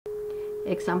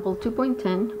Example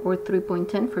 2.10 or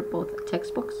 3.10 for both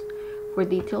textbooks. For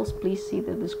details, please see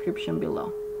the description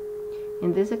below.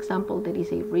 In this example, there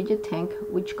is a rigid tank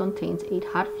which contains a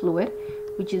hot fluid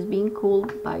which is being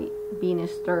cooled by being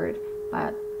stirred by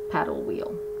a paddle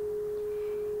wheel.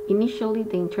 Initially,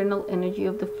 the internal energy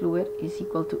of the fluid is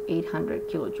equal to 800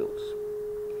 kilojoules.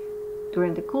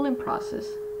 During the cooling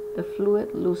process, the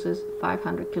fluid loses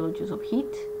 500 kilojoules of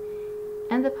heat,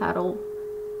 and the paddle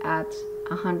adds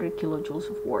 100 kilojoules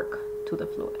of work to the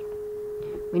fluid.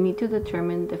 We need to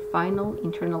determine the final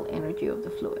internal energy of the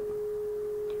fluid.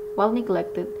 While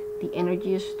neglected, the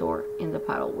energy is stored in the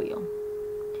paddle wheel.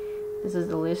 This is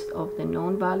the list of the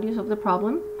known values of the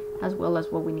problem, as well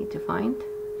as what we need to find.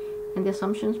 And the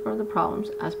assumptions for the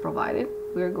problems as provided.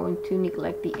 We are going to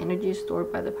neglect the energy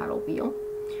stored by the paddle wheel.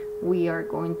 We are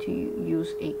going to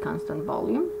use a constant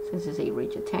volume, since it's a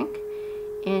rigid tank.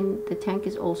 And the tank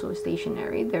is also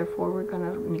stationary, therefore we're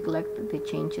going to neglect the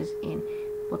changes in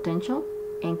potential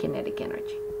and kinetic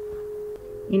energy.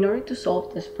 In order to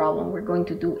solve this problem, we're going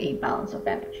to do a balance of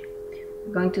energy.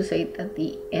 We're going to say that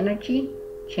the energy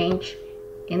change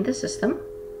in the system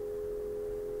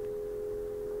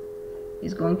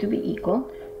is going to be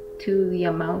equal to the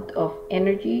amount of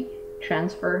energy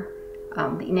transfer,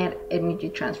 the net energy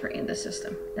transfer in the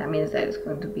system. That means that it's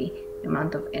going to be the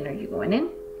amount of energy going in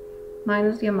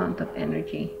minus the amount of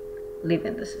energy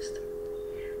leaving the system.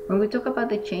 When we talk about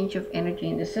the change of energy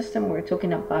in the system, we're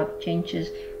talking about changes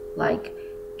like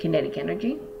kinetic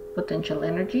energy, potential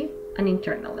energy, and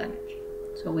internal energy.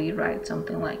 So we write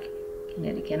something like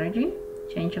kinetic energy,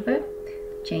 change of it,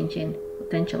 change in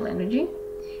potential energy,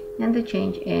 and the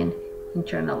change in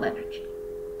internal energy.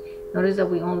 Notice that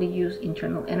we only use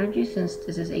internal energy since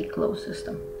this is a closed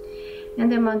system,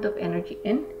 and the amount of energy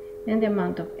in and the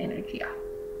amount of energy out.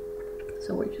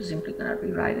 So we're just simply going to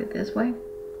rewrite it this way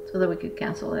so that we could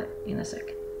cancel it in a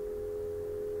second.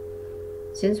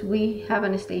 Since we have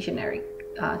a stationary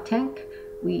tank,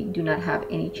 we do not have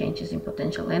any changes in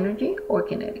potential energy or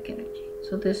kinetic energy.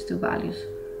 So these two values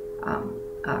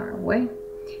are away.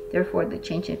 Therefore, the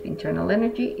change of internal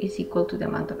energy is equal to the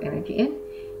amount of energy in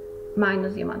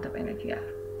minus the amount of energy out.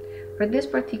 For this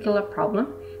particular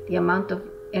problem, the amount of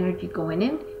energy going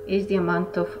in is the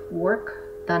amount of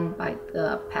work done by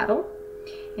the paddle,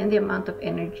 and the amount of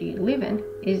energy leaving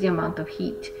is the amount of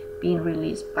heat being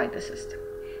released by the system.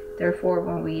 Therefore,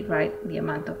 when we write the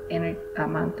amount of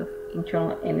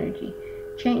internal energy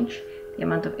change, the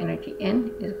amount of energy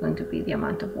in is going to be the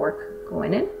amount of work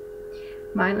going in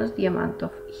minus the amount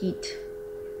of heat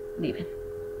leaving.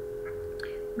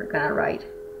 We're going to write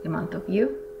the amount of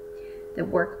U. The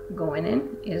work going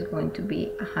in is going to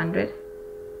be 100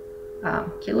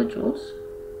 kilojoules,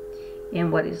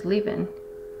 and what is leaving,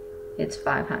 it's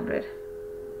 500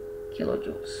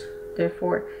 kilojoules.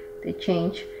 Therefore, the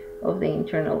change of the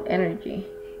internal energy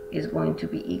is going to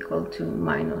be equal to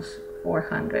minus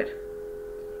 400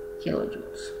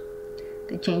 kilojoules.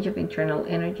 The change of internal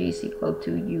energy is equal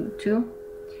to U2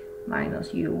 minus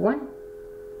U1,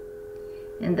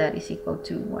 and that is equal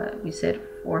to what we said,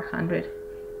 400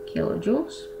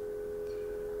 kilojoules.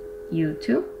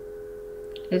 U2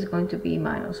 is going to be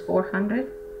minus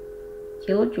 400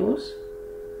 kilojoules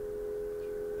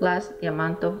plus the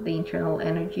amount of the internal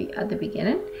energy at the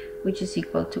beginning, which is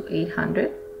equal to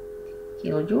 800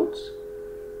 kilojoules.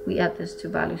 We add these two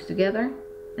values together,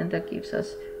 and that gives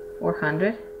us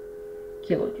 400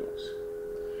 kilojoules.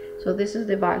 So this is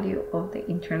the value of the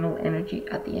internal energy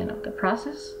at the end of the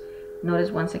process. Notice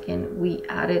once again, we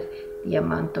added the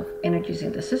amount of energies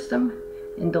in the system,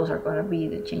 and those are going to be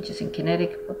the changes in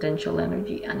kinetic, potential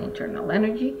energy, and internal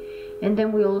energy. And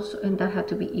then and that had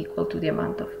to be equal to the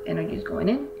amount of energies going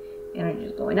in,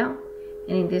 energies going out.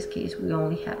 And in this case, we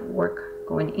only had work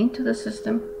going into the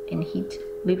system and heat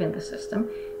leaving the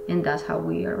system, and that's how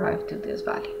we arrived to this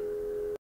value.